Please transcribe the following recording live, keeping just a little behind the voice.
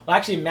Well,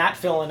 actually, Matt,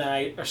 Phil, and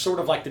I are sort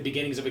of like the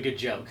beginnings of a good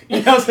joke.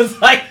 You know, so it's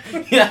like,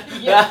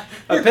 a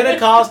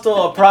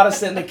Pentecostal, a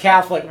Protestant, and a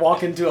Catholic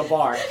walk into a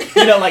bar.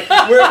 You know, like,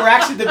 we're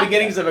actually the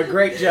beginnings of a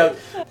great joke.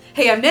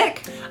 Hey, I'm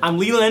Nick. I'm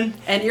Leeland.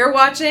 And you're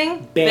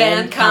watching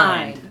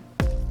Bandkind.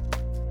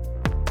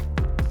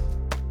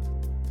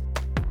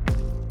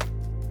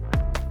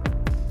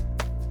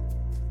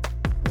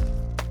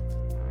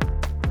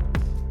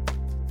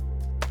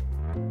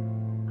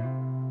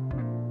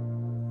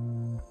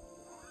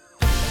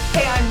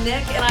 Hey, I'm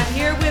Nick, and I'm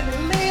here with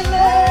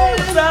Leeland.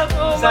 What's up?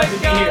 Oh my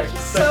gosh.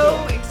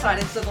 So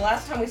excited. So the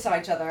last time we saw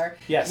each other,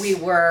 we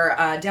were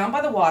down by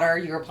the water.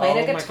 You were playing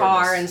a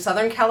guitar in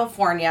Southern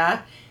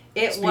California.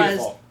 It was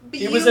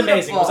beautiful. It was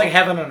amazing. It was like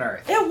heaven on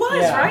earth. It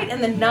was, right?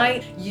 And the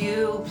night,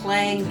 you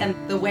playing and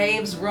the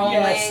waves rolling.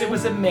 Yes, it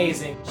was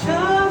amazing.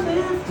 Child,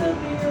 lift up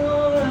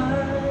your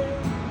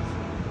eyes.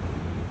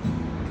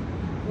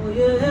 For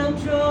your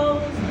help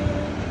draws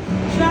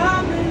near.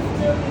 Child,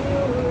 lift up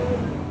your eyes.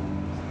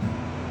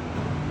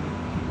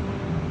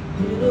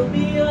 It'll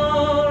be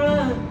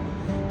alright.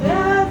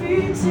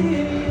 Every tear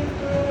you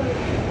cry.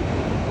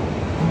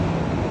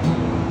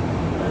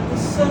 Let the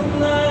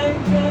sunlight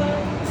dry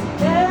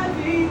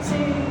every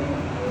tear.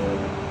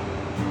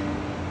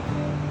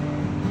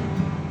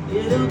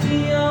 It'll be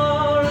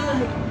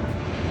alright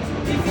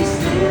if you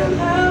still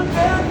have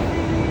breath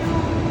in you.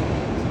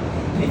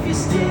 If you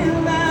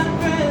still have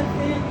breath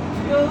in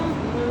your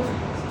lungs,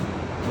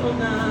 you're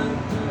not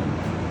done.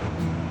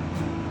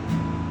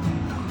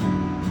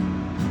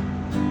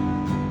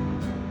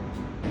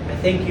 I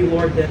thank you,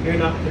 Lord, that you're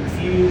not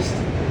confused,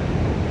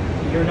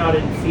 you're not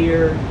in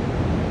fear,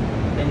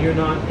 and you're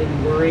not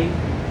in worry,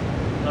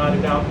 not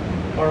about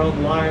our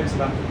own lives,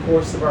 about the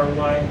course of our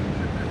life,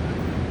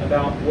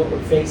 about what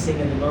we're facing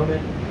in the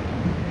moment.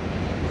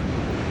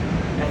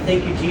 I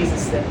thank you,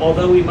 Jesus, that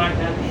although we might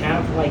not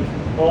have like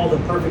all the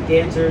perfect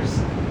answers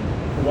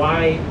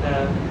why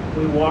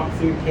we walk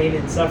through pain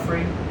and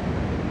suffering,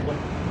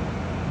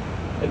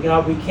 but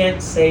God, we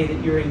can't say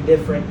that you're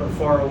indifferent or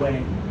far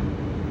away.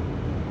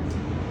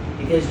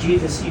 Because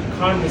Jesus, you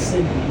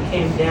condescended, you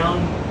came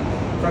down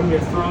from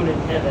your throne in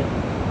heaven,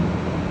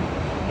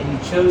 and you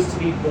chose to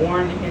be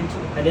born into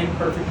an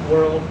imperfect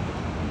world,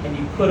 and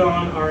you put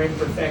on our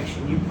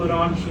imperfection, you put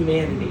on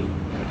humanity,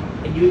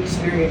 and you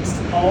experienced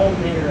all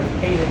manner of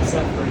pain and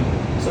suffering,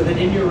 so that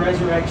in your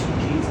resurrection,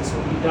 Jesus,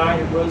 when you died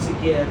and rose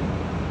again,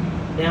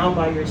 now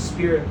by your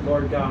Spirit,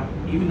 Lord God,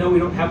 even though we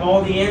don't have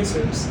all the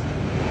answers,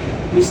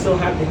 we still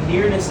have the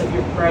nearness of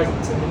your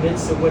presence in the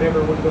midst of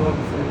whatever we're going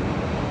through.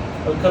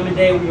 There'll come a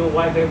day when you'll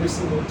wipe every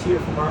single tear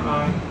from our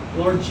eye.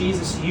 Lord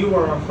Jesus, you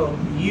are our hope.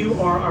 You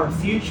are our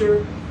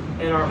future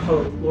and our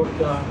hope, Lord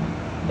God.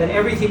 That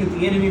everything that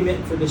the enemy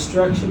meant for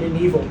destruction and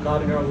evil,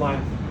 God, in our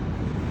life,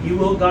 you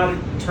will, God,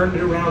 turn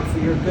it around for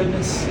your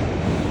goodness,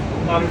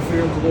 God, and for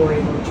your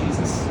glory, Lord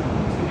Jesus.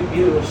 You could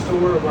be the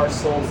restorer of our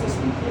souls this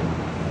weekend.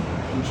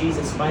 In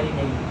Jesus' mighty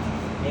name,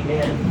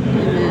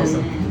 amen.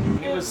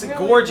 Awesome. It was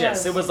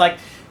gorgeous. It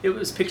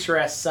was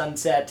picturesque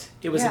sunset.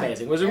 It was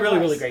amazing. It was a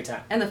really great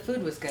time. And the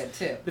food was good,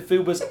 too. The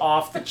food was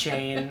off the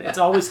chain. It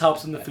always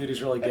helps when the food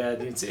is really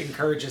good. It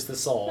encourages the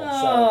soul. Oh.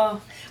 So,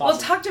 awesome. Well,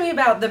 talk to me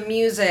about the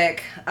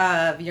music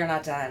of You're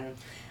Not Done.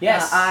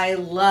 Yes. I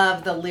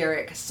love the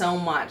lyric so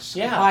much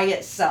by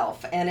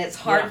itself, and it's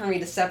hard for me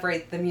to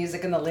separate the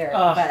music and the lyric,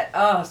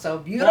 but so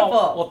beautiful.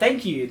 Well,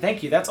 thank you.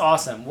 That's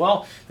awesome.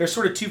 Well, there's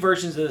sort of two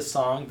versions of the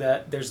song.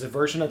 There's the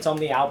version that's on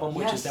the album,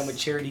 which is done with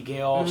Charity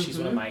Gale. Mm-hmm. She's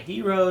one of my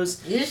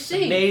heroes. Is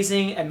she?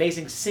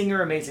 Amazing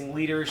singer, amazing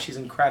leader. She's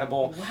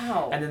incredible.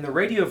 Wow. And then the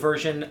radio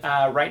version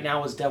right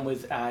now is done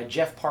with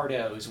Jeff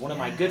Pardo, who's one of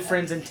my good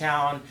friends in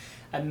town.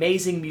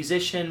 Amazing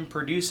musician,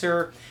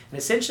 producer, and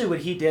essentially what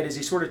he did is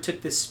he sort of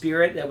took this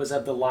spirit that was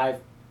of the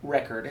live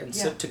record and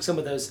so took some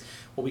of those,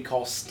 what we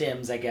call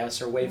stems, I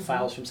guess, or wave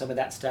files from some of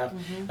that stuff,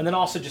 and then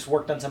also just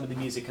worked on some of the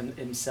music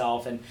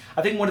himself. And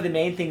I think one of the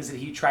main things that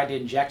he tried to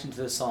inject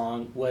into the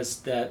song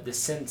was the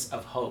sense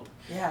of hope.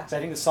 Yeah. So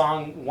I think the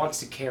song wants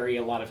to carry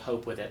a lot of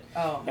hope with it.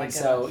 Oh, my goodness.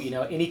 So,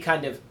 any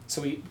kind of,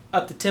 so we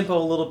up the tempo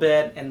a little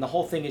bit, and the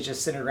whole thing is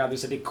just centered around,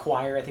 there's a big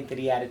choir, I think, that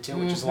he added to it,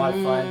 which is a lot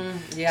of fun.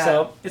 Yeah.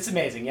 So it's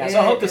amazing, So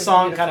I hope the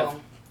song kind of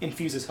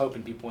infuses hope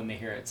in people when they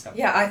hear it. So.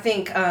 Yeah, I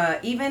think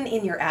even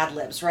in your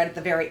ad-libs right at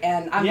the very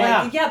end,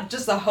 I'm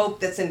just the hope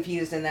that's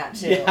infused in that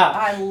too. Yeah.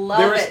 I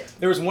love it.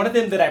 There was one of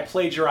them that I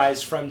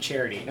plagiarized from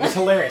Charity. It was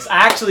hilarious.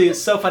 It's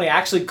so funny. I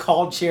actually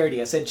called Charity.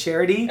 I said,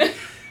 Charity,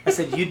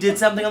 you did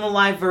something on the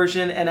live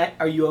version, and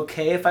are you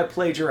okay if I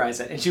plagiarize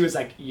it? And she was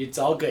like, it's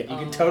all good. You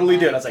can totally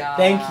do it. I was like,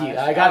 thank you.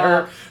 I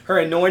got her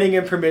anointing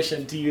and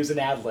permission to use an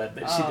ad-lib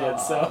that she did.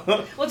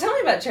 So. Well, tell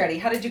me about Charity.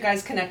 How did you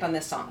guys connect on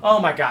this song? Oh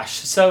my gosh.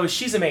 So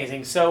she's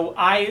amazing. So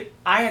I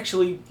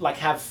actually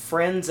have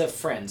friends of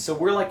friends. So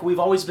we've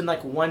always been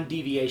one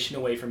deviation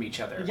away from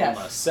each other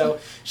almost. So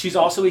she's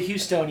also a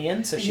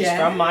Houstonian. So she's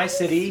from my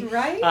city.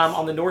 Right.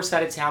 On the north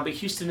side of town. But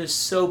Houston is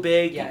so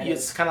big. Yeah,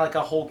 it's kind of like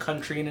a whole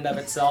country in and of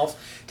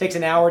itself. Takes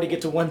an hour to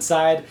get to one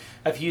side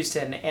of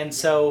Houston. And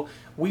so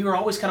we were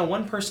always kind of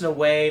one person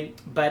away,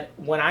 but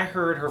when I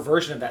heard her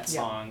version of that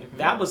song,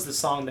 that was the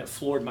song that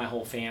floored my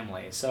whole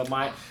family. So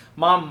my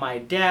mom, my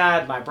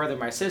dad, my brother,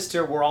 my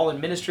sister, we're all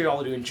in ministry,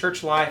 all doing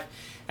church life,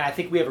 and I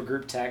think we have a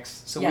group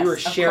text. So we were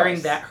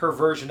sharing her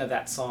version of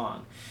that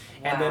song.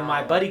 Wow. And then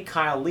my buddy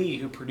Kyle Lee,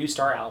 who produced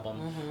our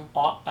album,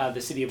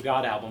 the City of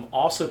God album,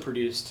 also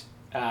produced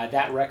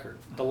that record,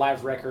 the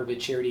live record with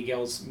Charity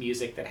Gale's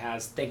music that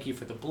has Thank You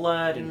for the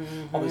Blood and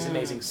all these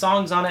amazing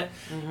songs on it.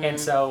 And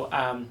so,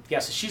 so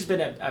she's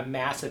been a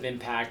massive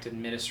impact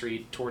in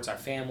ministry towards our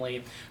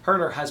family. Her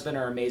and her husband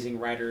are amazing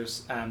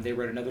writers. They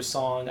wrote another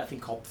song, I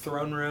think, called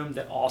Throne Room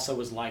that also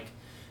was like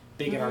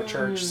big in our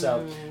church.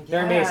 So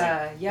they're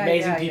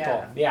amazing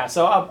people. Yeah,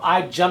 so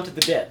I jumped at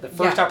the bit. The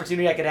first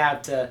opportunity I could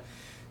have to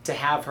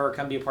have her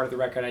come be a part of the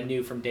record, I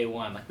knew from day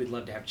one, like, we'd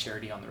love to have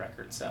Charity on the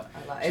record. So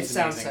it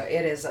sounds amazing.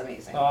 It is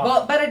amazing.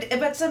 Well, but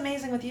it's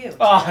amazing with you.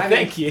 Oh,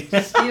 thank you.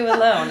 Just you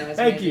alone, it was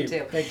amazing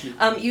too. Thank you.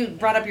 You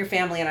brought up your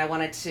family, and I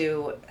wanted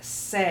to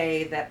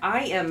say that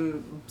I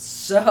am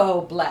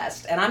so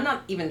blessed, and I'm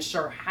not even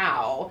sure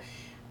how.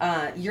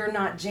 You're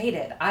not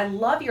jaded. I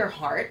love your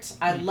heart.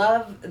 I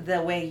love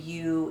the way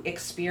you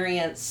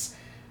experience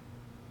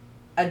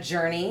a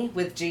journey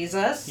with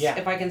Jesus,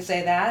 if I can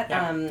say that.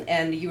 Yeah.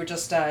 And you were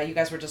just, you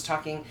guys were just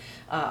talking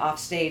off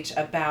stage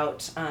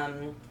about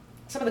some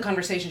of the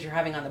conversations you're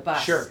having on the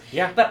bus. Sure,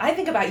 yeah. But I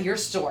think about your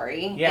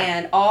story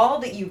and all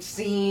that you've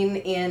seen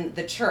in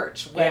the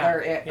church,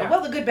 whether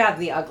well, the good, bad,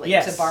 and the ugly,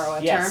 to borrow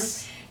a term.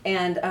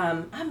 And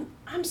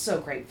I'm so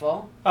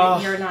grateful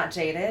that you're not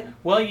jaded.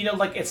 Well,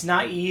 like, it's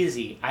not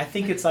easy. I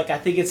think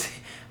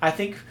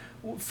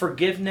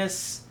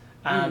forgiveness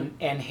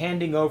and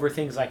handing over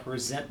things like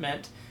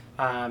resentment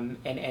and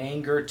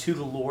anger to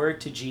the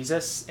Lord, to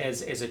Jesus,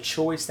 is a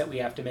choice that we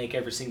have to make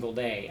every single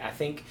day. I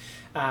think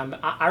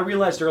I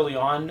realized early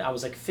on, I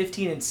was like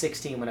 15 and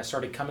 16 when I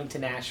started coming to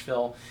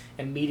Nashville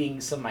and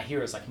meeting some of my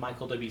heroes like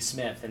Michael W.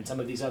 Smith and some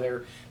of these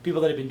other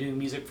people that have been doing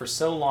music for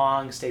so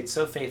long, stayed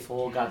so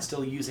faithful, God's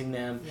still using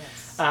them.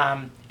 Yes.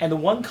 And the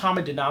one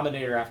common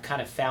denominator I've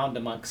kind of found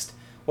amongst,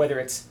 whether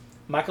it's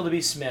Michael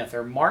W. Smith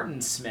or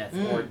Martin Smith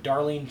or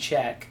Darlene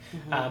Check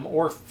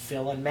or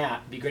Phil and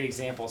Matt, be great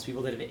examples,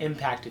 people that have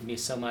impacted me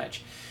so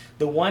much.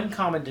 The one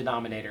common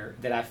denominator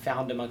that I've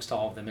found amongst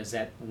all of them is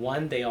that,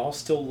 one, they all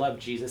still love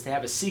Jesus. They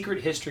have a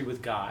secret history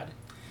with God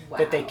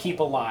that they keep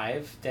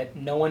alive, that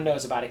no one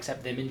knows about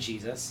except them and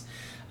Jesus.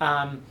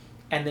 And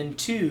then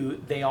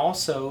two,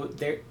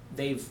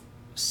 they've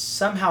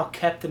somehow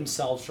kept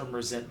themselves from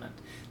resentment.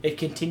 They've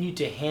continued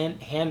to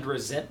hand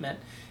resentment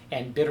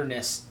and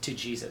bitterness to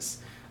Jesus.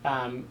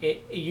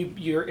 If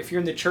you're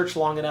in the church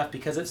long enough,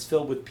 because it's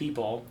filled with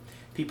people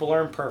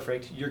are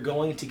imperfect, you're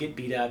going to get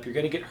beat up, you're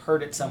going to get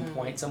hurt at some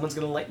point, someone's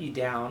going to let you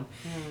down.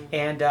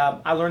 And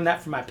I learned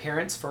that from my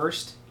parents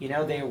first.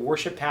 They were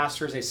worship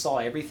pastors, they saw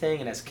everything,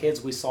 and as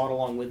kids we saw it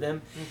along with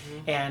them.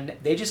 And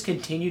they just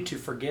continued to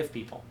forgive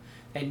people.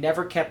 They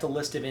never kept a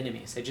list of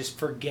enemies. They just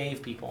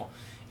forgave people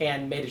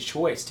and made a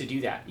choice to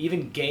do that.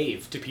 Even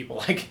gave to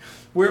people. Like,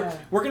 we're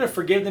going to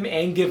forgive them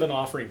and give an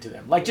offering to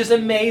them. Like, just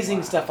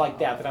amazing stuff like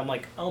that I'm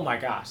like, oh my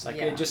gosh. Like,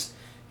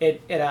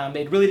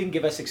 it really didn't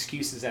give us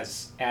excuses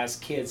as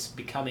kids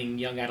becoming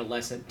young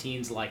adolescent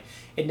teens. Like,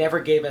 it never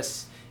gave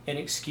us an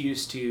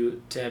excuse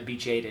to be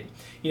jaded.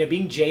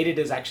 Being jaded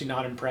is actually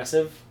not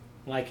impressive.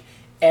 Like,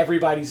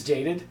 everybody's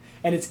jaded,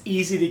 and it's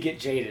easy to get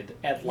jaded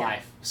at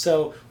life.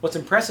 So what's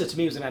impressive to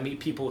me is when I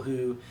meet people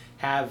who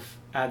have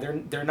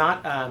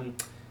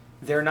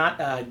they're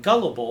not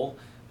gullible,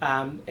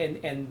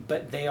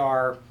 but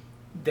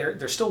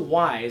they're still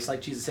wise,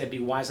 like Jesus said, be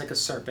wise like a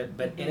serpent,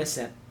 but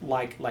innocent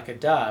like a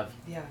dove.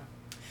 Yeah.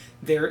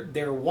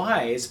 They're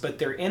wise, but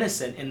they're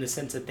innocent in the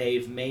sense that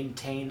they've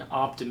maintained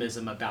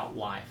optimism about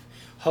life,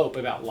 hope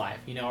about life.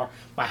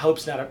 My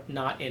hope's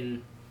not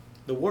in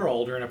the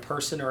world or in a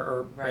person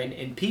or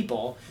in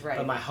people,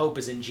 but my hope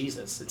is in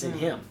Jesus. It's in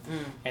Him.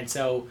 And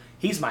so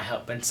He's my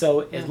hope. And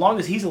so as long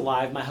as He's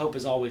alive, my hope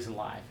is always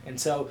alive. And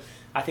so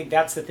I think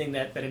that's the thing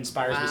that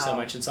inspires me so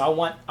much. And so I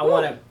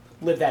want to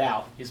live that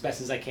out as best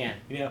as I can.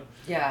 Yeah,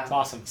 it's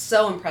awesome.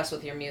 So impressed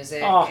with your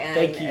music and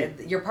thank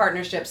you. Your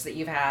partnerships that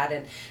you've had.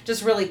 And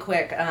just really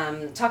quick,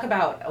 talk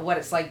about what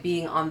it's like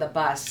being on the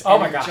bus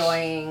and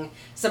enjoying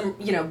some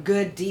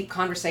good deep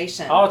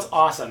conversation. Oh, it's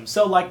awesome.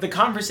 So like the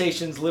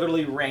conversations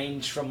literally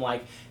range from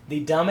like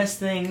the dumbest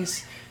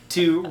things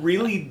to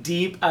really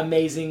deep,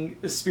 amazing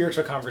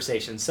spiritual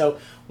conversations. So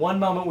one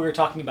moment we were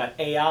talking about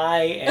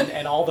AI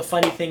and all the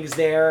funny things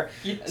there.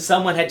 Yes.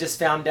 Someone had just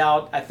found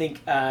out, I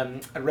think I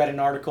read an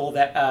article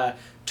that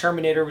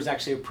Terminator was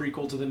actually a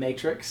prequel to The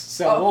Matrix.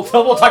 So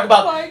we'll talk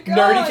about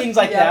nerdy things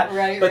like that.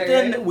 But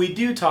then we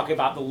do talk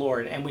about the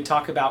Lord, and we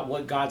talk about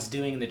what God's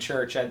doing in the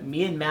church.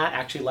 Me and Matt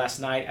actually last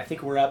night, I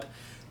think we're up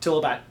till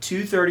about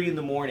 2:30 in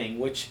the morning,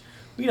 which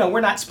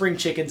we're not spring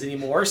chickens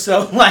anymore,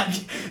 so like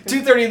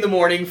 2:30 in the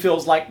morning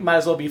feels like might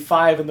as well be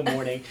 5 in the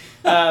morning.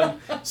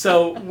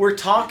 So we're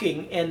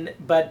talking,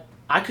 but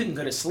I couldn't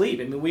go to sleep.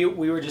 I mean, we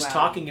were just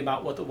talking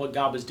about what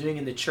God was doing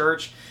in the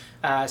church.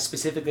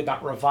 specifically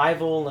about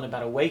revival and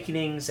about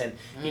awakenings, and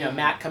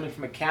Matt coming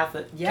from a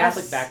Catholic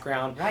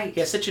background, right. he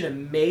has such an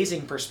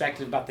amazing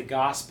perspective about the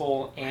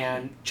gospel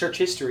and church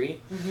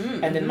history,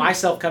 and then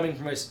myself coming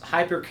from a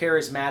hyper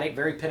charismatic,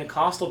 very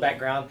Pentecostal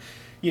background.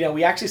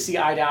 We actually see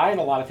eye to eye in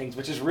a lot of things,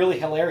 which is really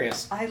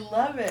hilarious. I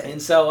love it. And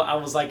so I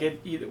was like,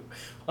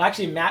 well,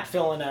 actually, Matt,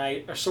 Phil, and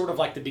I are sort of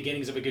like the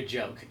beginnings of a good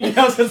joke.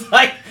 So it's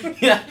like,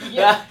 a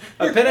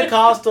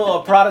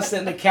Pentecostal, a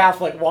Protestant, and a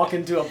Catholic walk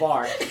into a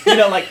bar.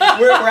 Like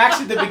we're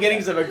actually the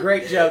beginnings of a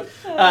great joke.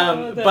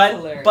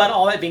 But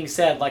all that being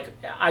said, like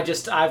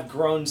I've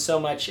grown so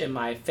much in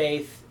my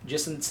faith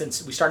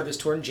since we started this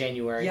tour in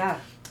January.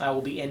 Yeah.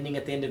 Will be ending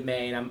at the end of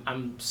May, and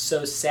I'm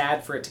so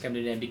sad for it to come to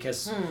an end,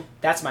 because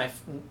that's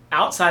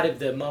outside of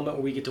the moment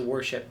where we get to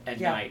worship at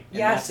night, and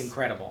that's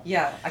incredible.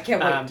 Yeah, I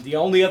can't wait. The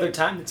only other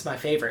time that's my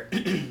favorite,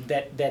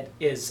 that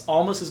is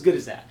almost as good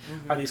as that,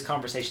 are these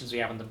conversations we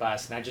have on the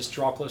bus, and I just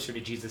draw closer to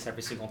Jesus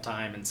every single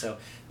time, and so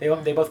they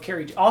both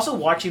carry. Also,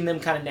 watching them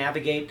kind of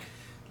navigate,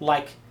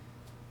 like.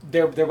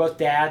 They're both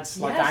dads,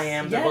 like I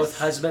am. They're both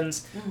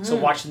husbands. So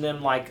watching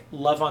them like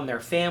love on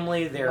their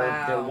family,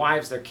 their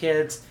wives, their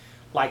kids.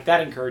 Like,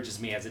 that encourages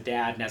me as a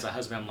dad and as a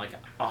husband. I'm like,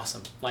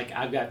 awesome. Like,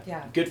 I've got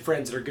good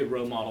friends that are good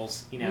role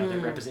models,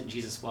 that represent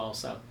Jesus well.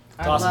 So,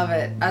 it's awesome. Love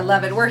it. I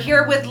love it. We're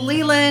here with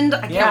Leeland.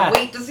 I can't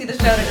wait to see the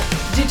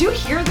show. Did you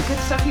hear the good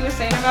stuff he was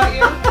saying about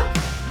you?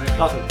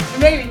 Awesome.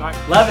 Maybe. Right.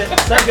 Love it.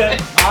 So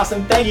good.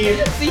 Awesome. Thank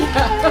you. See ya.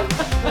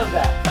 Love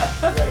that.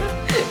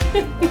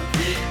 Great.